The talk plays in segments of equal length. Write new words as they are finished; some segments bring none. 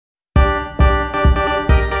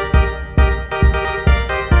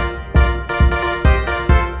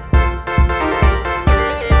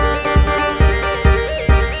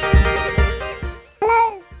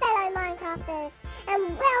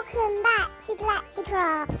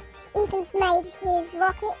Galacticraft. Ethan's made his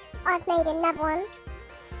rockets. I've made another one.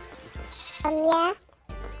 Yeah.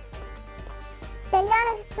 So none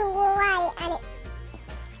of us are away, and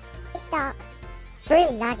it's dark. It's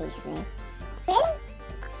really laggy for me. Really?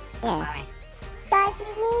 Yeah. Guys, we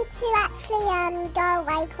need to actually go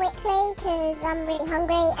away quickly because I'm really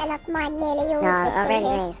hungry and I've mined nearly all No, of this. I really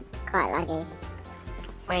mean it's quite laggy.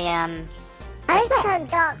 How did it turn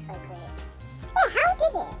dark so quick? Yeah, how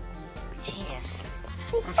did it? Jesus.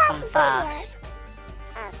 We That's started gone the fast.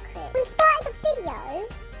 That was quick. video. We started the video,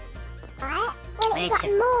 right? When We it need was to-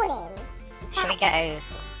 like morning. Should we go?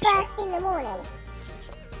 First in the morning.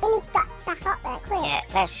 We need to get back up there quick. Yeah,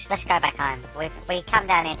 let's go back home. We come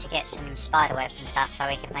down here to get some spider webs and stuff so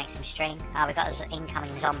we can make some string. Oh, we got an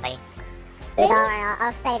incoming zombie. Don't worry,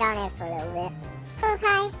 I'll stay down here for a little bit.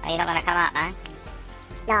 Okay. Are you not gonna come out now?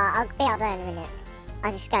 No, I'll be up there in a minute.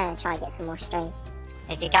 I'm just going to try and get some more string.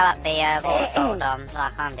 If you go up the waterfall, Dom,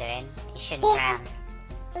 like I'm doing, you shouldn't drown.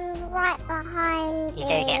 Right behind You do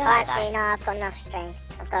get light Actually, though. no, I've got enough string.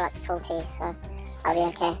 I've got like 40, so I'll be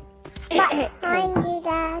okay. Right behind you,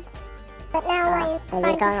 Dad. But now Are I'm you going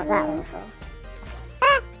up that you. waterfall?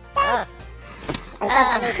 Oh.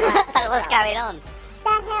 What's going on?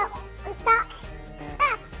 Dad, help. I'm stuck.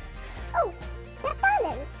 Ah. Oh, that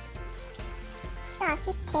balance. No, it's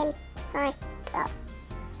just Tim. Sorry. Oh.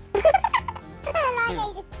 Like I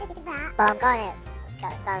just took that. Well, I'm going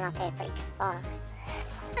up here pretty fast.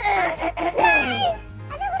 No! I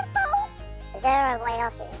don't want to fall. Is there a way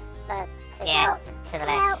up here? To Yeah, help? to the Help.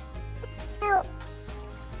 left. Help.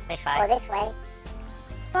 This Or way. this way?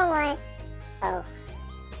 Wrong way. Oh.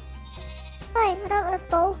 No, I don't want to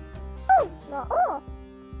fall. Oh, not all.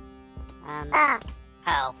 Ah!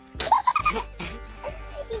 Oh. Did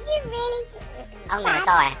you really just... I'm gonna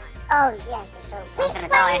die. Oh, yes, it's so I'm gonna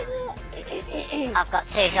die. I've got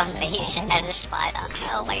 2 zombies and a spider.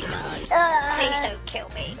 Oh my god. Please don't kill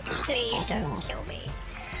me. Please don't kill me.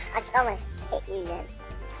 I just almost hit you then.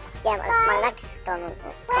 Yeah, my leg's gone on.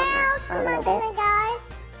 Well, on a someone's bit. gonna go.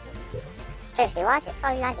 Seriously, why is it so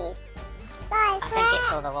laggy? Guys, I think it's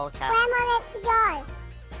all the water. where am I meant to go?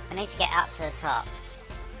 I need to get up to the top.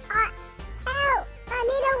 Help! I'm in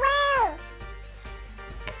a well!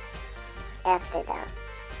 Yeah, it's a bit down.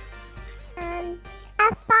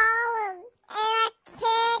 I've fallen and I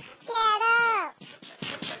can't get up.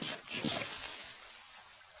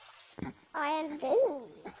 I am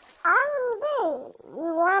doomed. I'm doomed.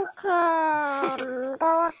 You want to go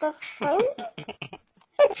up the street?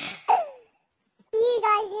 To you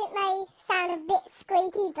guys, it may sound a bit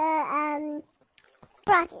squeaky, but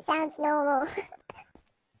for us it sounds normal.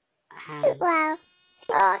 Wow.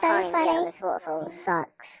 Oh, I So can't even get funny. on this waterfall. It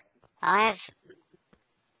sucks. I'm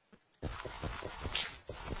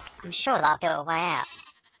sure that I built a way out.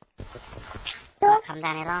 Sure. I come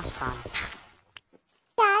down here last time.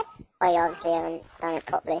 Dad, Well, you obviously haven't done it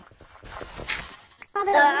properly.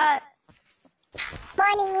 probably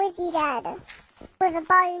mining with you, Dad. With a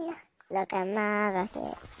bone. Look at my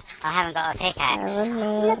rocket. I haven't got a pickaxe. Look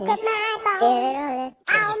Amazing. at my Give bone. it all in.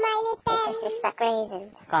 I'll mine it It's then. just like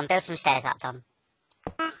raisins. Go on, build some stairs up, Dom.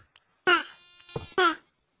 Can't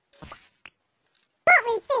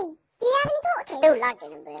really see. Do you have any torches? Still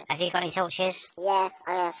lagging a bit. Have you got any torches? Yeah,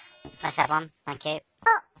 I have. Let's have one. Thank you.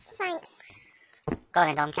 Oh, thanks. Go on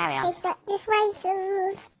then, Dom, carry on. It's just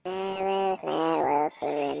raisins. There is never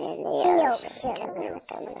swimming in the The ocean. ocean. Cause in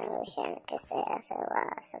the ocean, cause they are so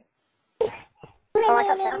awesome. Swimming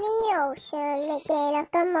chop, in chop. the ocean, making a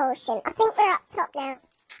commotion. I think we're up top now.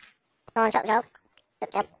 Come on, chop, chop.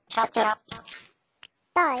 Chop, chop. Chop, chop.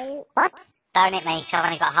 So, What? Don't hit me, because I've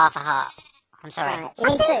only got half a heart. I'm sorry. Right, do you I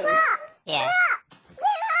need think food? we're up. Yeah, We're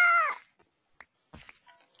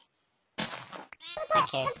up.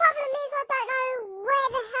 thank you. The problem is I don't know where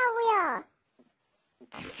the hell we are.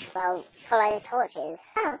 Well, follow the torches.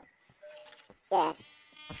 Oh, Yeah.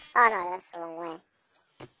 Oh no, that's the wrong way.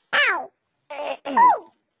 ow.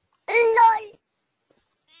 Oh, lol.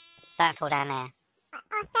 Don't fall down there.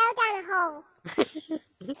 I fell down a hole.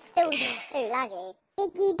 Still too laggy.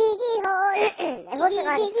 Diggy, diggy hole. It wasn't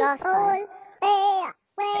like this last time. Way up,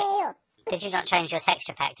 way up. Did you not change your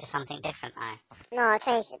texture pack to something different though? No, I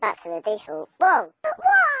changed it back to the default. Whoa!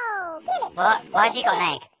 Whoa, get it. What? Why have you got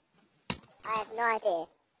an egg? I have no idea.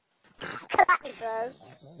 Come at me, bro.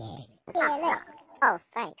 Yeah, look. Oh,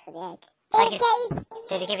 thanks for the egg. Like It it- gave...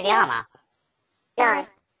 Did he give you the armour? No.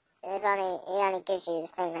 He only gives you the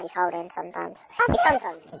thing that he's holding sometimes. He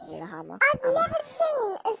sometimes gives you the hammer. I've never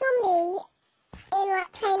seen a zombie in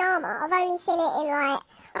like chain armor. I've only seen it in like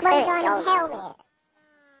I've seen it in gun gold helmet.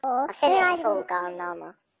 Or I've seen it in like- full gold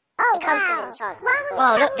armor. Oh, It comes with wow. enchantments. One with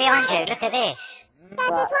Whoa, look shovel behind you. hand. Look at this. Dad, there's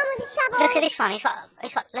one with a shovel. Look at this one. He's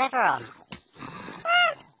got leather on.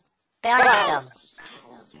 Ah, Behind you, Dom.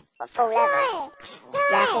 What, full leather? no.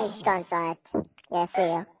 Yeah, I think you should go inside. Yeah, see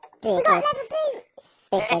ya. See We you, got leather kids. boots.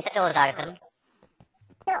 See you, Who left the kids. doors open?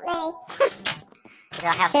 Not me. Because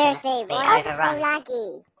our house Seriously, can be why is it so overrun.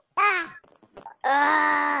 laggy? Ah.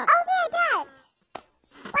 Ah! Oh, yeah, Dad.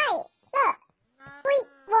 Wait, look. Sweet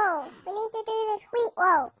wall. We need to do the sweet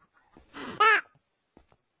wall. That.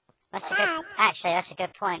 That's a good, actually, that's a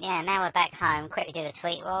good point. Yeah, now we're back home. Quickly do the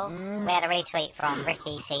tweet wall. We had a retweet from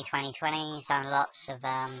Ricky C2020. He's done lots of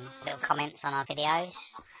little comments on our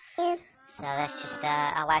videos. Yeah. So that's just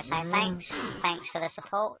our way of saying thanks. Thanks for the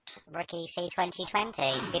support, Ricky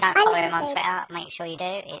C2020. If you don't follow him on Twitter, make sure you do.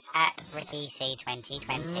 It's at Ricky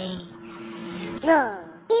C2020. No.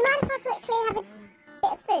 Do you mind if I quickly have a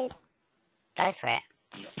bit of food? Go for it.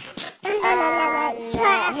 Who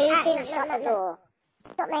didn't shut the door?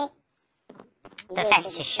 Not me. The fence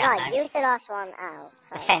is shut, No, though. use the last one out.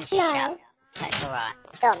 The So. fence is No. shut. That's alright.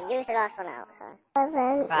 Dom, use the last one out. So.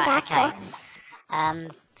 Wasn't. Right, That's okay.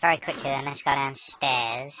 Very quickly then, let's go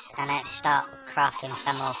downstairs and let's start crafting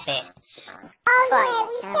some more bits. Oh, Right. yeah,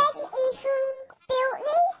 we said Ethan built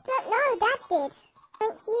these, but no, Dad did.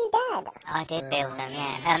 Thank you, Dad. I did build them,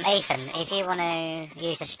 yeah. Ethan, if you want to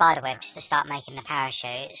use the spider webs to start making the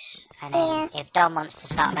parachutes, and then if Dom wants to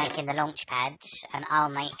start making the launch pads, and I'll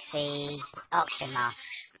make the oxygen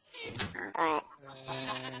masks. Alright.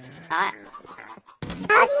 Right? Actually,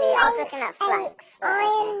 I was looking at flags. But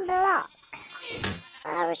Iron block.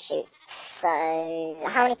 parachutes. So,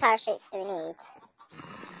 how many parachutes do we need?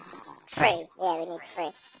 3. Yeah, we need 3.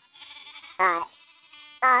 Alright. Oh,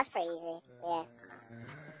 that's pretty easy. Yeah.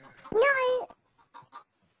 No.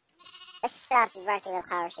 Let's just have the regular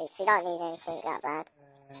parachutes. We don't need anything that bad.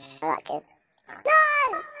 Or that good. No.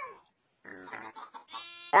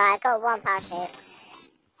 Right, I've got 1 parachute.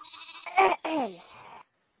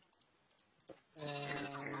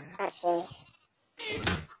 Actually,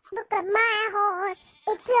 Look at my horse.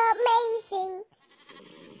 It's amazing.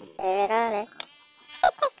 really?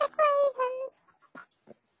 It tastes like raisins.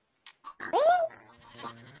 Really?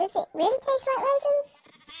 Does it really taste like raisins?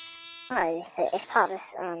 Oh, it's part of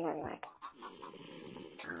this. Oh, never mind.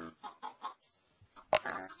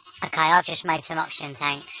 Okay, I've just made some oxygen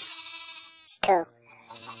tanks. Cool.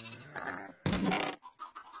 Okay,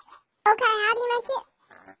 how do you make it?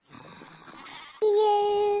 Do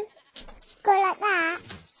you go like that?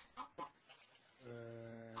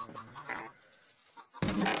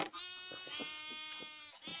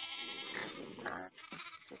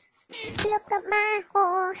 Look at my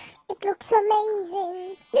horse. It looks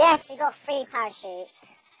amazing. Yes, we got 3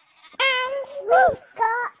 parachutes. And we've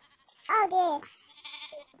got... Oh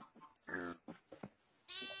dear.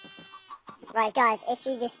 Right, guys, if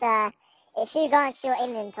you just if you go into your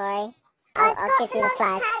inventory, I've I'll got give you the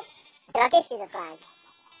flag. launch pads. Did I give you the flag?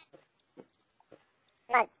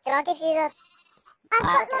 No, did I give you the? I've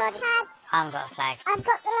got did I launch just- pads. I haven't got a flag. I've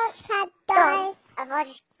got the launch pad, Dom, guys.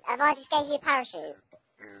 have I just gave you a parachute?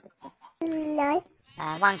 No.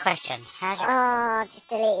 One question. Oh, I just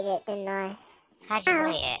deleted it, didn't I? How'd you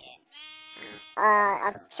delete it?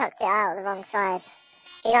 I've chucked it out the wrong side.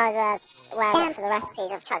 Do you know where I went for the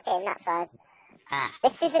recipes? I've chucked it in that side. Ah,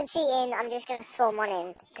 This isn't cheating. I'm just gonna spawn one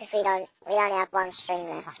in because we only have 1 string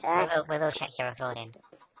left. Alright. we will check your recording.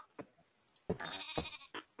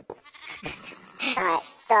 Alright,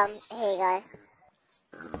 Dom. Here you go.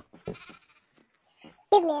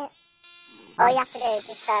 Give me it. All you have to do is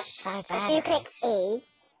just So if bad. you click E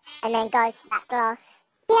and then go to that glass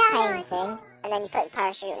Yeah, I pane know. thing, and then you put the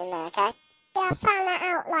parachute in there. Okay. Yeah, I found that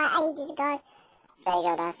out like ages ago. There you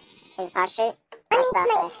go, Dad. Here's a parachute. I That's need to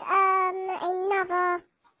perfect. make another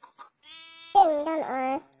thing, don't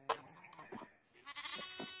I?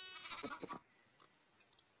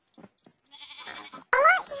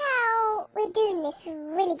 I like how we're doing this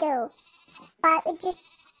really good. Like we're just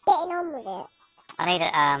getting on with it. I need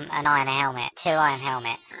an iron helmet. 2 iron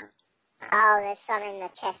helmets. Oh, there's some in the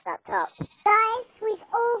chest up top. Guys, we've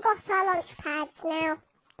all got our launch pads now.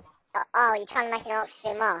 Oh, you're trying to make an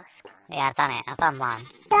oxygen mask? Yeah, I've done it. I've done one.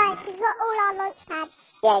 Guys, we've got all our launch pads.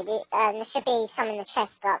 Yeah, there should be some in the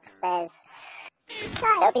chest upstairs.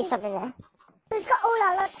 There'll Guys, be some in there. we've got all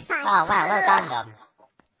our launch pads. Oh, wow, well done, Dom.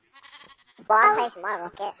 Well, I'm placing my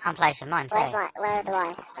rocket. I'm placing mine too. Where do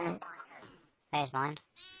I stand? There's mine.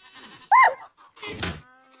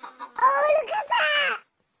 Oh, look at that!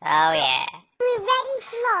 Oh, yeah. We're ready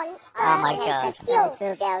to launch. Oh my Okay, God. so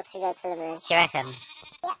we'll be able to go to the moon. Do you reckon?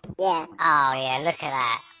 Yeah. Oh, yeah, look at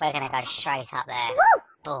that. We're gonna go straight up there. Woo!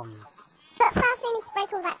 Boom. But first we need to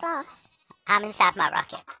break all that glass. I'm inside my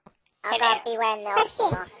rocket. I'm gonna be wearing the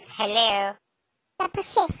oxygen mask. Hello.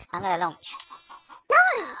 Press shift. I'm gonna launch. No!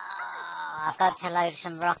 Oh, I've got to load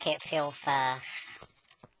some rocket fuel first.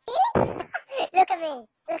 Look at me.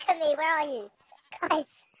 Look at me. Where are you? Guys,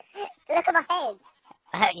 look at my head.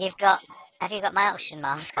 Have you got my oxygen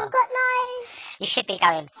mask on? I've got no... You should be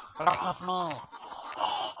going, look at me.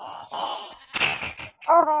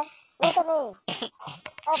 Over. Look at me.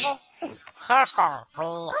 Over. Houston, we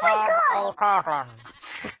have a problem.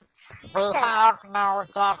 We have no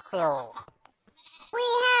jet fuel. We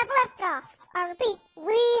have liftoff. I repeat,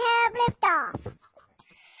 we have liftoff.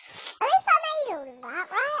 At least I made all of that,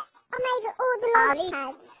 right? I made all the launch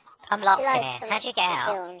pads. I'm locked in here. How'd you get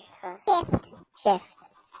out? Shift.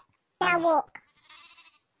 Now walk.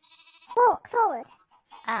 Walk forward.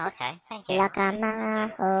 Oh, okay. Thank you. Look at my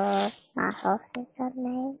horse is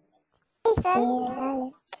amazing.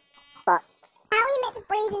 Ethan, What? how are you meant to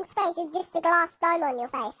breathe in space with just a glass dome on your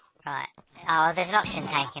face? Right. Oh, there's an oxygen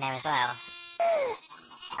tank in there as well.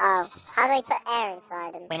 Oh, how do we put air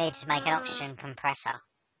inside them? We need to make an oxygen compressor.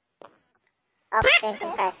 Oxygen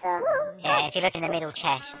compressor. Yeah, if you look in the middle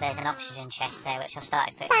chest, there's an oxygen chest there, which I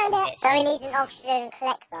started putting Found some it. bits So we in. need an oxygen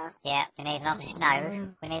collector. Yeah, we need an oxygen. No,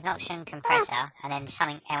 we need an oxygen compressor, and then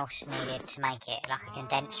something else needed to make it, like a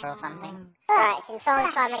condenser or something. Right, can someone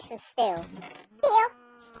try and make some steel? Steel.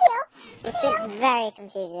 This looks very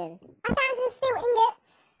confusing. I found some steel ingots.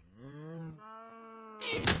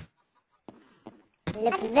 It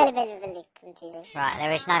looks very, very, very confusing. Right,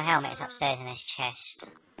 there is no helmets upstairs in this chest.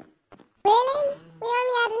 Really? We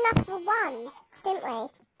only had enough for one, didn't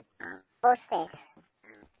we? What's this?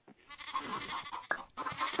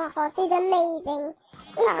 My horse is amazing.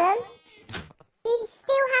 Ethan, do you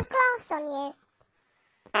still have glass on you?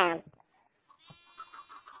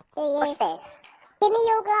 Do you? What's this? Give me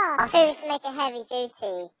your I glass. think we should make a heavy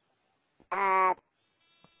duty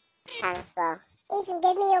canister. Ethan,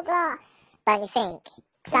 give me your glass. Don't you think?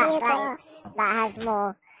 'Cause Give me your that glass.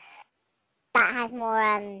 has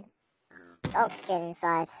more oxygen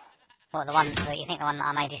inside. What, the one that you think the one that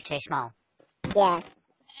I made is too small? Yeah. I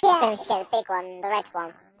think Yeah. we should get the big one, the red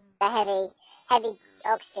one. The heavy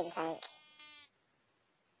oxygen tank.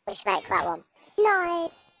 We should make that one.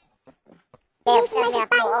 No. Yeah, You but need to then we make a have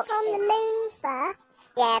base more on the oxygen. moon first.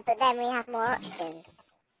 Yeah, but then we have more oxygen.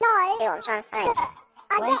 No. See what I'm trying to say? But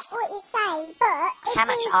I get what you're saying, but if How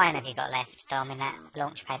much we... iron have you got left, Dom, in that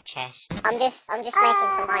launchpad chest? I'm just making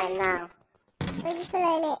some iron now. We're just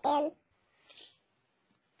pulling it in.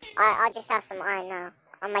 I just have some iron now.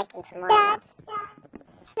 I'm making some iron. Dad,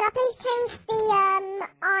 can I please change the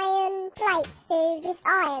iron plates to just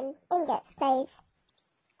iron ingots, please?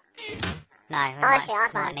 No, we Oh, actually, I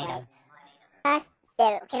might found need them. plates.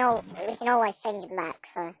 Yeah, we can always change them back.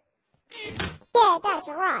 So, Yeah, Dad,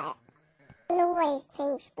 you're right. We can always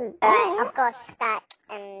change them back. alright, I've got a stack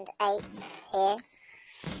and 8 here.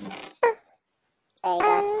 There you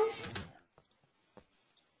go.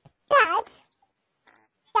 Dad,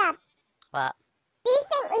 What? do you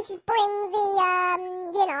think we should bring the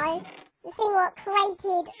the thing what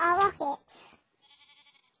created our rockets?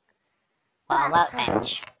 What, a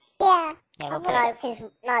workbench? Yeah, Yeah, we'll put No, it. because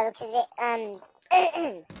it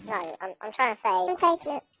no, I'm trying to say I'm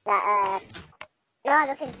taking it. that no,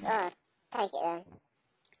 because take it then.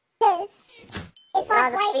 Because if No, I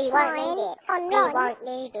because break we won't mine need it. on We launch, won't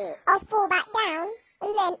need it. I'll fall back down,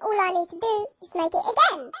 and then all I need to do is make it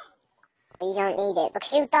again. You don't need it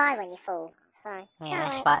because you die when you fall. So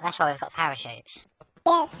Yeah, Alright. that's why we've got parachutes.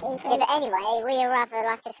 Yes, yeah, Ethan. but anyway, we are rather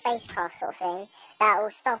like a spacecraft sort of thing that will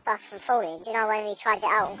stop us from falling. Do you know when we tried it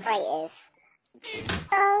out on creative?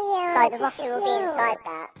 Oh, yeah. So I the just rocket will be know. inside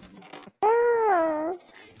that. Oh,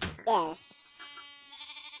 Yeah.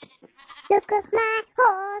 look at my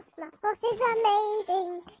horse is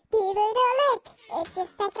amazing. Give it a lick, it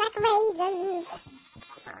just tastes like raisins.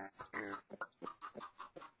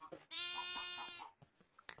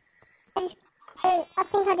 I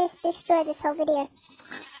think I just destroyed this whole video.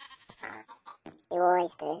 You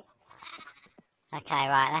always do. Okay,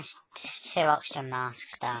 right, that's 2 oxygen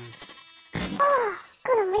masks done. Oh,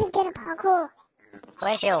 God, I'm really good at parkour.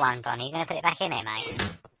 Where's your one gone? Are you going to put it back in here, mate?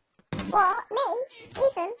 What? Me?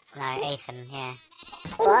 Ethan? No, Ethan, yeah.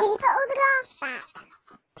 Can you put all the glass back?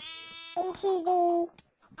 Into the...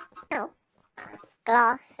 Oh,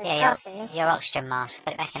 Glass. There's Yeah, glass in this. your oxygen mask.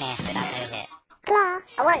 Put it back in here so we don't lose it. glass.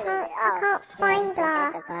 I won't lose it. I can't find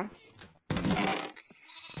glass. Okay.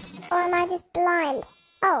 Or am I just blind?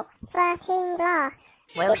 Oh, 13 glass.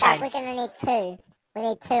 We Yeah, also, but we're gonna need 2. We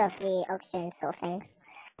need 2 of the oxygen sort of things.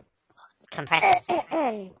 compressors.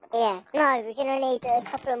 Yeah. No, we're gonna need a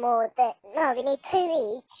couple more. No, we need 2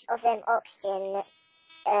 each of them oxygen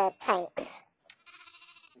tanks.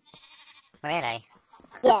 Really?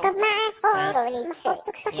 Yeah. Look at my horse. So we need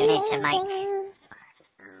 6. You need to make...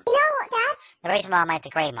 You know what, Dad? The reason why I made the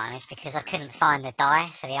green one is because I couldn't find the dye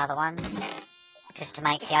for the other ones. Because to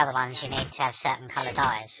make the other ones, you need to have certain colour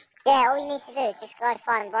dyes. Yeah, all you need to do is just go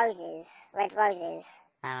find roses, red roses.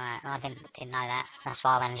 Alright, well, I didn't know that. That's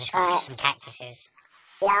why I went and just got some cactuses.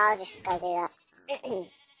 Yeah, I'll just go do that.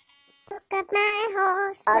 Look at my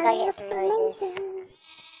horse. I'll go get some roses.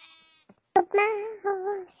 Look at my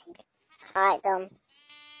horse. Alright, Dom.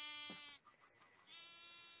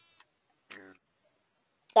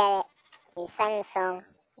 Get it. You sang the song.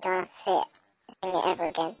 You don't have to sing it ever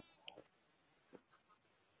again.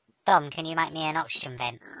 Dom, can you make me an oxygen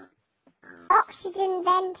vent? Oxygen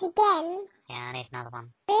vent again? Yeah, I need another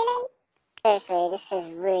one. Really? Seriously, this is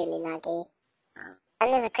really laggy.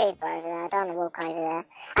 And there's a creeper over there. I don't want to walk over there.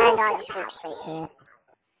 And I just went straight to it.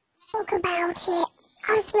 Talk about it.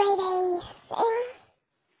 I was ready.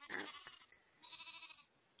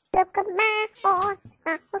 Look at my horse.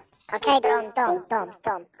 Okay, Dom.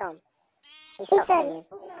 You stop Ethan, singing.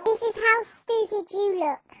 this is how stupid you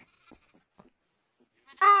look.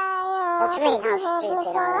 What do you mean, how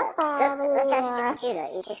stupid I look? Look how stupid you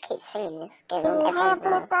look. You just keep singing this, getting on everyone's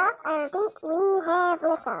nerves. I think we have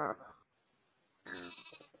liquor.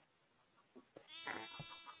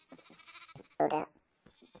 Hold it.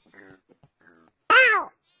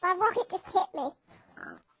 Ow! My rocket just hit me.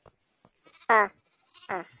 Oh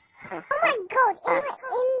my god, in my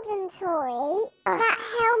inventory, that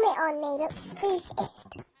helmet on me looks stupid.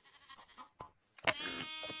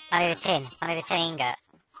 I need a tin. I need a tin ingot.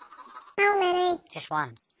 How many? Just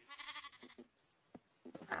one.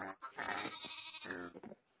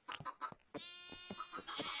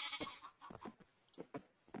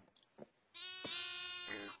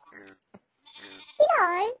 You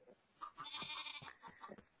know,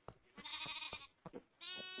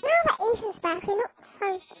 now that Ethan's back, we're not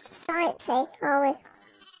so sciencey, are we?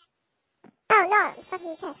 Oh no, it's stuck in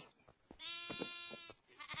the chest.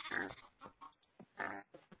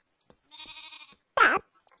 Dad,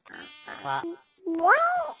 What?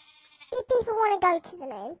 why do people want to go to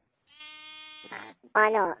the moon? Why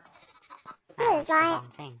not? Because, That's the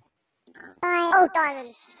wrong thing. Oh,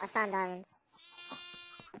 diamonds! I found diamonds.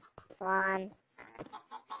 1,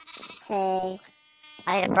 2,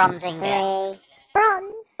 I need a bronze ingot. 3,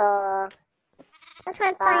 bronze. 4, I'm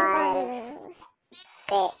trying to 5, find bronze.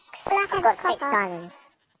 6. Black I've and got 6 copper.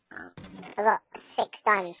 diamonds. I've got 6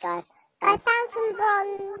 diamonds, guys. I found some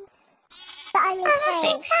bronze, but only 3.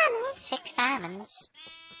 6 diamonds.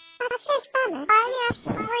 That's 6 diamonds. I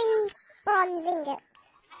only have 3 bronze ingots,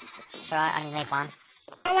 It's alright, I only need one.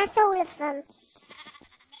 and that's all of them.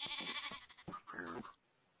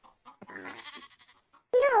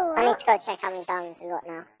 No. I need to go check how many diamonds we got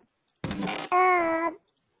now.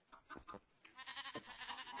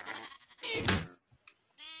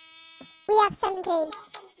 We have 17.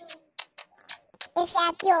 If you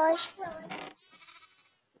add yours.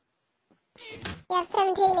 We have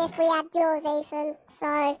 17 if we add yours, Ethan.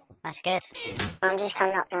 So, That's good. I'm just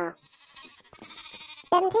coming up now.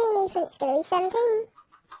 17, Ethan. It's going to be 17.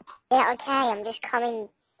 Yeah, okay, I'm just coming.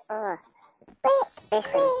 Ugh. Quick,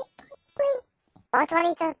 Listen. quick. Why do I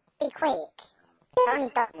need to be quick? How many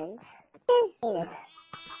diamonds? Jesus.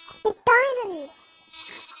 The diamonds.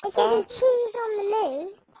 There's going to be cheese on the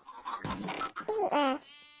moon. Isn't there?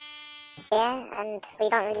 Yeah, and we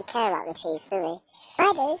don't really care about the cheese, do we?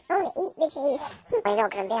 I do. I want to eat the cheese. We're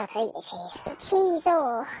not going to be able to eat the cheese. Cheese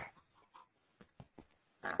or...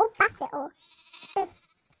 Oh, that's it all.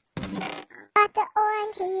 Butter,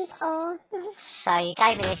 orange, cheese, or... So you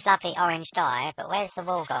gave me this lovely orange dye, but where's the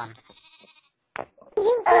wool gone? You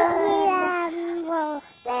didn't give you, well...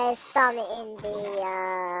 There's some in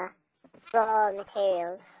the raw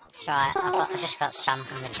materials. It's right, I just got some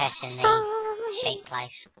from the chest in the sheep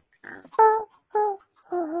place.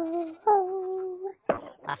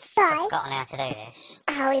 I've forgotten how to do this.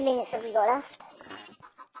 How many minutes have we got left?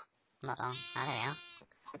 Not long. Oh, there we are.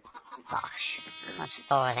 Gosh, that's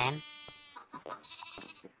 4 of them.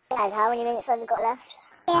 Dad, how many minutes have we got left?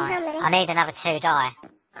 Yeah, Right, how many? I need another 2 dye.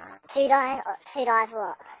 2 dye? 2 dye for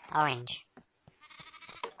what? Orange.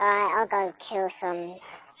 Alright, I'll go kill some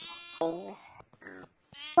things.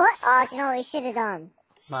 What? Oh, do you know what we should have done?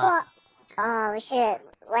 What? Oh, we should,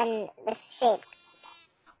 when the ship...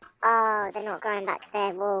 Oh, they're not going back to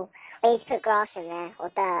their wall. We need to put grass in there,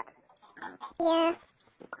 or dirt. Yeah.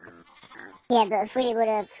 Yeah, but if we would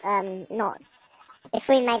have, not... If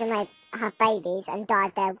we made them have babies and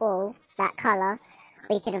dyed their wool, that colour,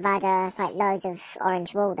 we could have had like loads of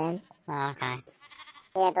orange wool then. Oh, okay.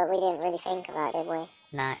 Yeah, but we didn't really think about it, did we?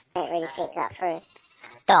 No. Didn't really think that through.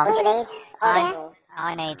 Dom, What do you need? Orange wool.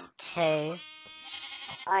 I need 2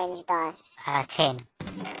 Orange dye. tin.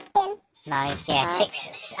 Tin. No, yeah, Right.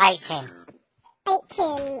 8 tin 8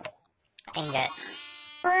 tin. ingots.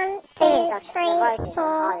 1, Thing is, 2, actually, the 3, roses are the 4,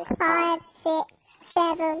 hardest 5, 6,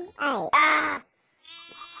 7, 8. Ah!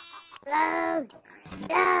 Load!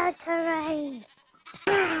 Load terrain!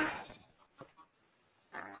 I'm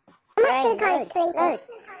actually kind of sleepy. Load!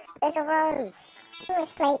 There's a rose! I'm gonna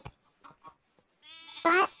sleep.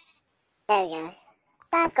 Right? There we go.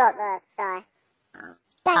 Guys, Got the dye.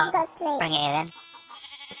 guys, you gotta sleep. Bring it here then.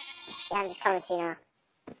 Yeah, I'm just coming to you now.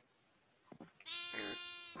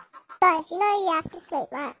 Guys, you know you have to sleep,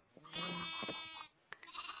 right?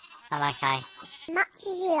 I'm okay. Much as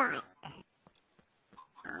you like.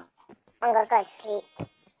 I'm gonna go to sleep.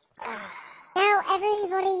 Now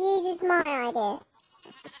everybody uses my idea.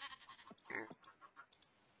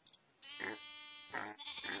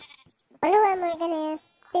 Wonder when we're gonna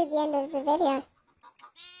do the end of the video.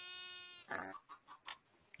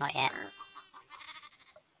 Not yet.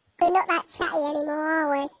 We're not that chatty anymore,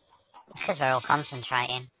 are we? It's because we're all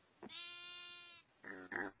concentrating.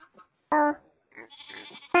 Oh,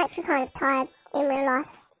 I'm actually kind of tired in real life.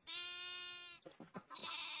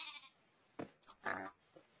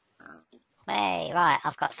 Hey, right,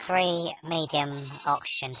 I've got 3 medium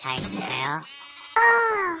oxygen tanks now.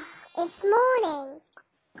 Oh, it's morning.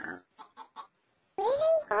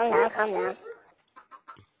 Really? Calm down, calm down.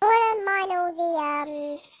 I wanna mine all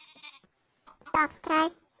the stuff,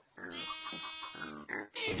 okay?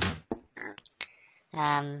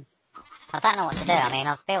 I don't know what to do. I mean,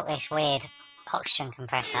 I've built this weird oxygen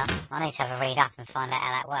compressor. I need to have a read up and find out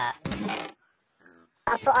how that works.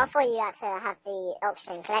 I thought you had to have the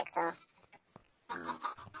oxygen collector.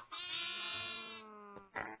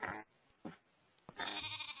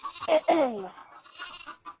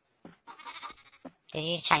 Did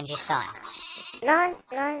you change your sign? No,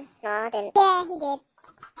 I didn't. Yeah, he did.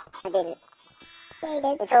 I didn't. Yeah, he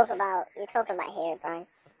did. You're talking about here, Brian.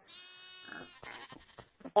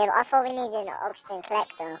 Yeah, but I thought we needed an oxygen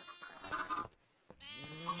collector.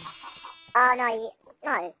 Oh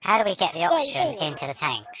no. How do we get the you oxygen do. into the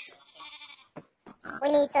tanks? We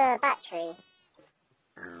need a battery.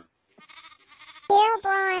 Here,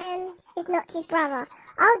 Brian is not his brother.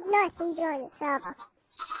 Oh no, he joined the server.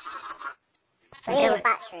 We need a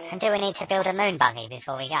battery. And do we need to build a moon buggy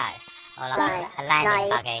before we go? Or like a landing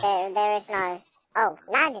buggy? There is no. Oh,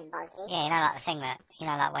 landing buggy. Yeah, you know, like the thing that, you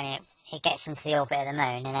know, like when it gets into the orbit of the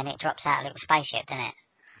moon and then it drops out a little spaceship, doesn't it?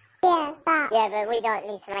 Yeah, that. Yeah, but we don't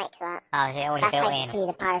need to make that. Oh, is it already That's built basically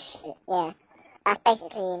the parachute. Yeah, that's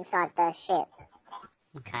basically inside the ship.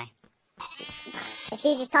 in? Okay. If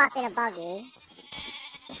you just type in a buggy,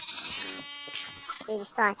 you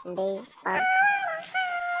just type in B.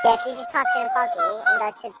 Yeah, if you just type in a buggy and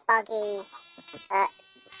go to buggy,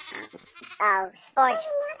 storage.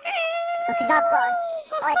 Because I've got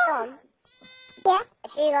a, Dom. Yeah.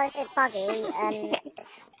 If you go to buggy,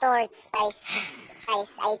 storage space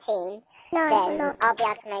 18, No, then no. I'll be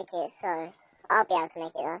able to make it. So I'll be able to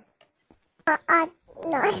make it though.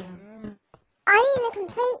 No. I need a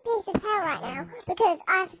complete piece of hair right now because I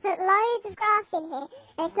have to put loads of grass in here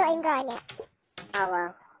and it's not even growing yet. Oh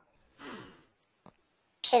well.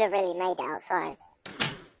 Should have really made it outside.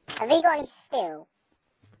 Have you got any steel?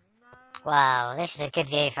 Wow, this is a good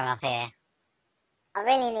view from up here. I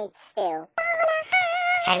really need steel.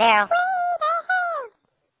 Hello?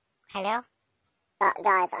 Hello? But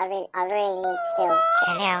guys, I really need steel.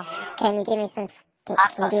 Hello? Can you give me some? Can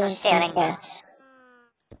I've you got give some me steel some steel? ingots.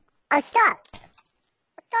 I'm stuck.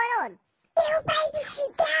 What's going on? Little baby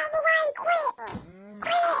sheep, get out of the way, quick!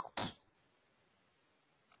 Quick!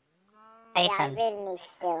 Yeah, I Ethan, really need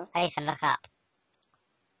steel. Ethan, look up.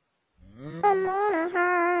 I'm on a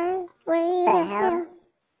highway. The hell?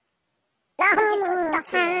 No, I'm just got stuck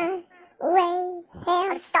here. Way I'm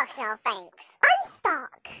hell. stuck now, thanks. I'm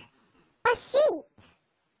stuck. A sheep.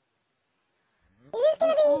 Is this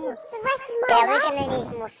gonna be the rest of my Yeah, life? we're gonna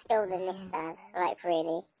need more steel than this does. Like,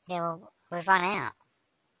 really. Yeah, well, we've run out.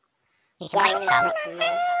 You Yeah, can we make need to some. make some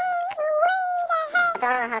more. I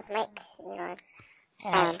don't know how to make,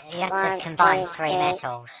 You have one, to combine two, 3 three.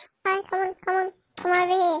 metals. Hi, come on. Come over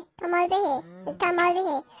here. Come over here. Just come over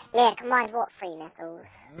here. Yeah, combined what 3 metals?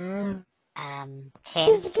 Tin,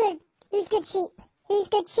 Who's good sheep? Who's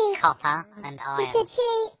good sheep? copper, and Who's iron, good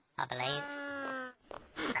sheep? I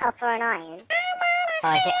believe. Copper and iron.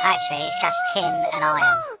 Or is it, actually, it's just tin and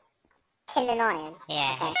iron. Tin and iron.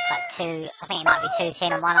 Yeah, Okay. it's like 2, I think it might be 2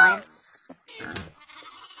 tin and 1 iron.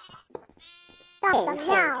 Stop them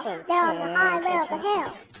now. They're on the highway of the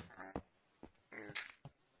hill.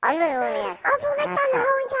 I'm not only yes. I've almost done the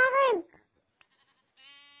whole entire room.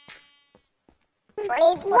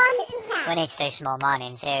 We need to do some more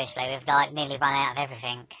mining, seriously. We've like nearly run out of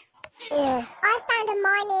everything. Yeah. I found a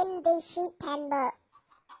mine in the sheep pen, but...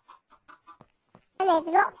 And there's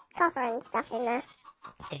a lot of copper and stuff in there.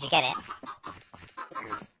 Did you get it?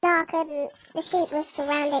 No, I couldn't. The sheep was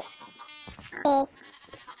surrounded me.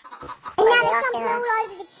 And now they're jumping all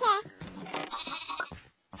over the chest.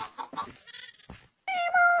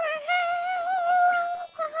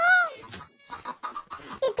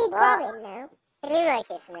 It'd be growing now. Can you make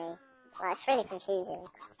it for me? Well, it's really confusing.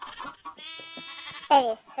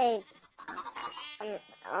 It is too...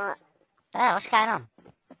 Oh, what's going on?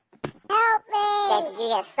 Help me! Yeah, did you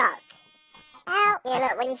get stuck? Help! Yeah,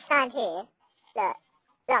 look, when you stand here, look,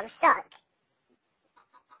 I'm stuck.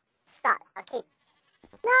 Stuck. I keep...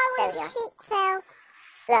 No, There when we the go. sheep fell.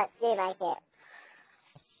 Look, you make it.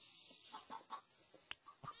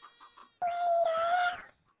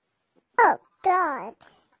 Oh, God.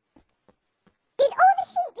 Did all the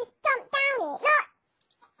sheep just jump down it? No!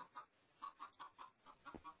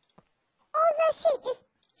 All the sheep just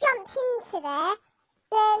jumped into there,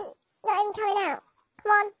 then not even coming out.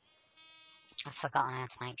 Come on. I've forgotten how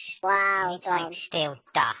to make Wow, I need to Dom. make steel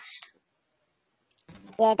dust.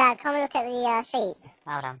 Yeah, Dad, come and look at the sheep.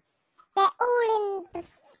 Hold on. They're all in the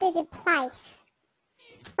stupid place.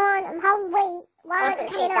 Come on, I'm holding weight. Why Come aren't look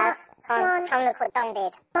at you the sheep, coming Dad. out? Come look what Dom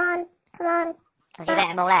did. Come on, come on. Has he let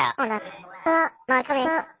them all out? Oh, no. Come on, No, come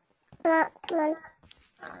here. come on, come on.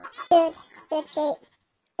 Good, good sheep.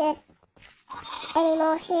 Good. Any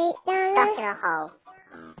more sheep down Stuck there? in a hole.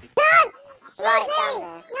 No! Right Sheepy! down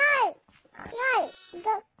there. No! No! You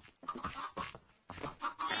go.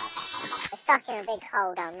 They're stuck in a big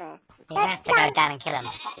hole down there. You're gonna have to go down and kill them.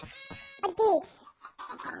 I did.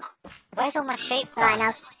 Where's all my sheep Right,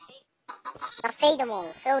 gone? now feed them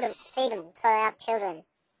all. Feed them so they have children.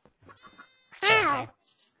 How?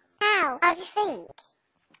 How? How do you think?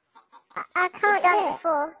 I You've can't done do it it.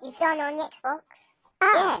 before. You've done it on the Xbox.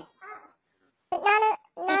 Oh. Yeah.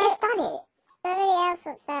 But You just done it. nobody else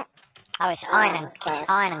wants that. Oh, it's iron okay. it's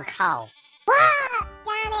iron and coal. What?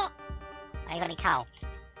 Damn it. Have you got any coal?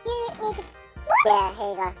 You need to... Yeah, here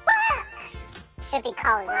you go. What? Should be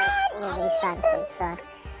cold, right? All of these fantasies, so.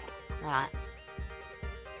 Alright.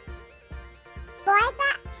 Why is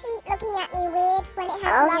that sheep looking at me weird when it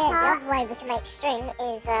has Oh love yeah, the hearts? other way we can make string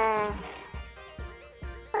is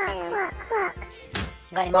Quack.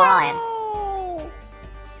 You got any more iron? Yay!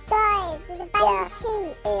 Guys, there's a baby Yeah.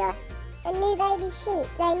 sheep. here. A new baby sheep.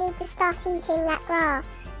 They need to start eating that grass.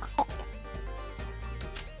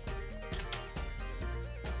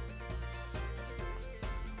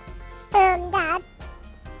 Dad,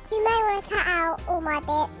 you may want to cut out all my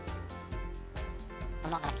bits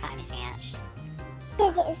I'm not gonna cut anything out.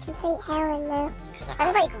 because it was complete hair in there. Because I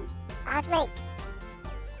How can't. to make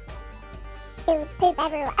It was poop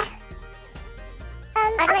everywhere. how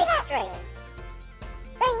to make okay. string?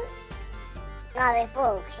 String. No, with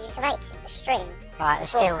wool, because you can make a string. Right,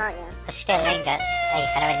 with wool, can't you? the steel ingots,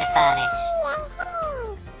 Ethan, are in the furnace.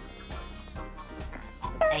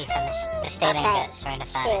 Ethan, the steel Okay. ingots are in the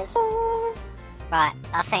furnace. Cheers. Right,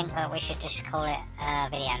 I think that we should just call it a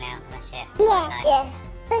video now, and that's it. Yeah. No. Yeah.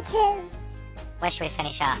 Because Where should we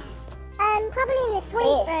finish up? probably in the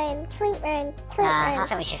tweet room. I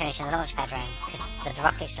think we should finish in the launch pad room, because the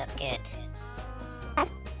rockets look good.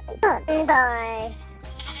 Bye. Bye.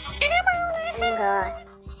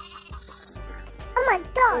 Oh my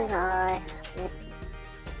god, Bye.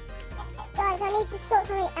 guys, I need to sort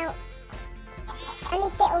something out. I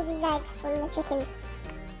need to get all these eggs from the chickens.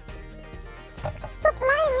 Stop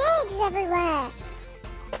laying eggs everywhere.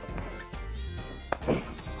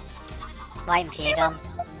 Waiting for you, Dom.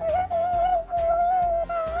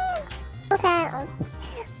 Okay.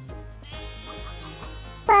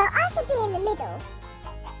 Well, I should be in the middle.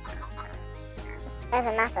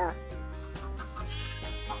 Doesn't matter.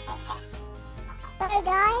 So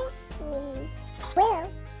guys, we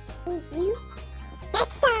will see you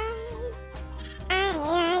next time.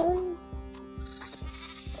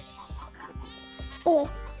 See you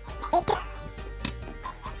later.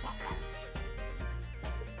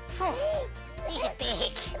 These are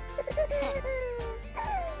big.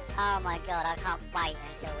 Oh my god, I can't wait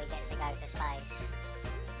until we get to go to space.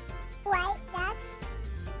 Wait, Dad.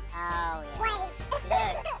 Oh yeah. Wait.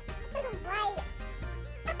 Look. Wait.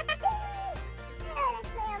 Let's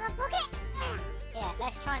put it in my pocket. Yeah,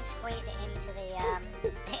 let's try and squeeze it into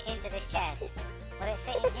the into this chest. Will it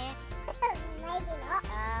fit in here? Maybe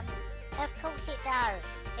not. Of course it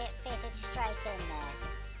does. It fitted straight in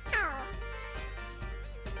there. Oh.